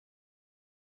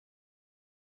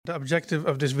The objective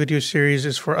of this video series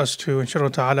is for us to,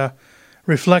 inshallah ta'ala,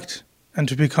 reflect and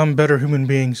to become better human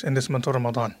beings in this month of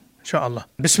Ramadan, inshallah.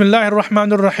 Bismillahir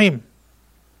Rahmanir Rahim.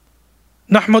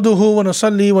 Nahmaduhu wa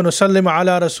nusalli wa nusallim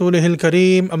ala rasulihil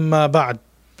kareem amma ba'd.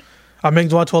 I make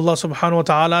dua to Allah subhanahu wa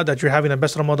ta'ala that you're having the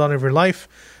best Ramadan of your life.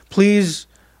 Please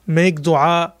make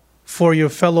dua for your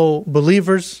fellow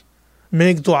believers.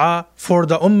 Make dua for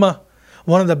the ummah.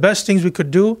 One of the best things we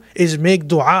could do is make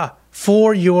dua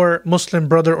for your Muslim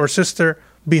brother or sister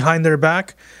behind their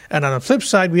back. And on the flip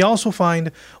side, we also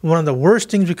find one of the worst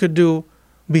things we could do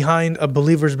behind a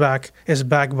believer's back is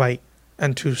backbite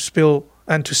and to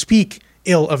speak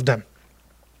ill of them.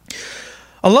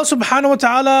 Allah subhanahu wa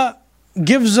ta'ala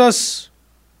gives us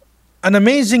an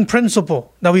amazing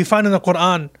principle that we find in the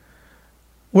Quran,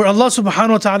 where Allah subhanahu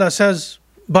wa ta'ala says,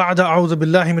 بعد أعوذ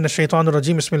بالله من الشيطان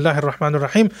الرجيم بسم الله الرحمن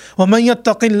الرحيم ومن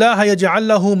يتق الله يجعل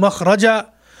له مخرجا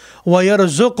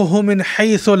وَيَرْزُقْهُ مِنْ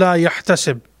حَيْثُ لَا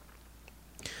يَحْتَسِبْ.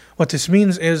 What this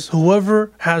means is,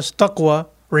 whoever has taqwa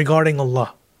regarding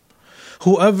Allah,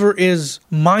 whoever is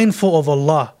mindful of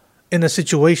Allah in a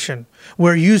situation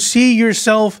where you see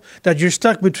yourself that you're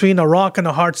stuck between a rock and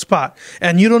a hard spot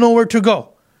and you don't know where to go,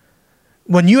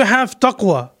 when you have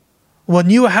taqwa, when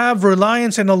you have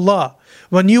reliance in Allah,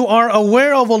 when you are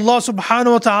aware of Allah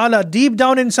subhanahu wa ta'ala deep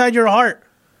down inside your heart,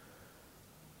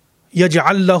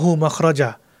 يَجْعَلْ لَهُ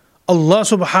مَخْرَجًا. Allah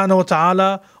subhanahu wa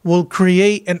ta'ala will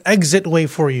create an exit way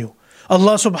for you.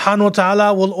 Allah subhanahu wa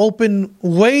ta'ala will open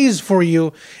ways for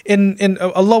you.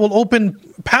 Allah will open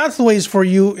pathways for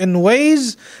you in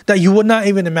ways that you would not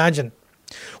even imagine.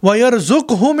 وَيَرْزُقْهُ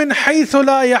مِنْ حَيْثُ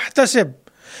لَا يَحْتَسِبْ.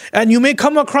 And you may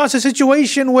come across a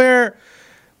situation where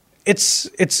it's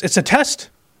a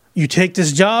test. You take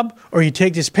this job or you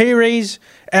take this pay raise,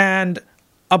 and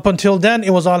up until then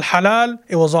it was all halal,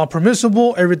 it was all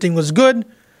permissible, everything was good.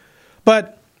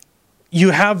 But you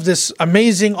have this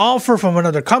amazing offer from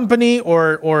another company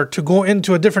or to go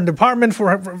into a different department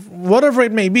for whatever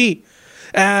it may be.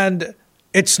 And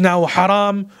it's now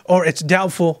haram or it's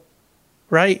doubtful,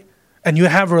 right? And you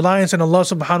have reliance on Allah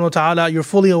subhanahu wa ta'ala. You're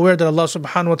fully aware that Allah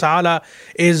subhanahu wa ta'ala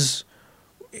is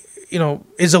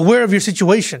aware of your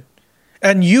situation.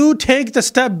 And you take the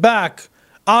step back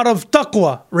out of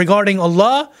taqwa regarding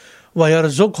Allah,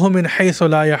 وَيَرْزُقْهُ مِنْ حَيْثُ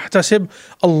لَا يَحْتَسِبْ.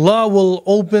 Allah will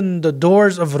open the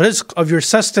doors of rizq, of your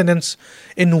sustenance,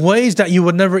 in ways that you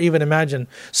would never even imagine.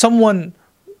 Someone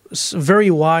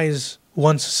very wise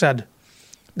once said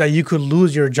that you could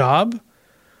lose your job,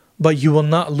 but you will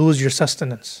not lose your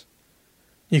sustenance.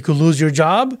 You could lose your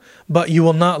job, but you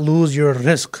will not lose your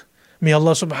rizq. May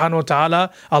Allah subhanahu wa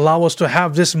ta'ala allow us to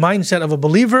have this mindset of a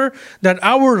believer, that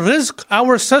our rizq,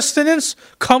 our sustenance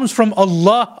comes from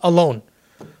Allah alone.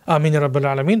 Ameen ya Rabbil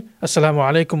Alameen. Assalamu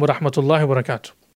alaikum wa rahmatullahi wa barakatuh.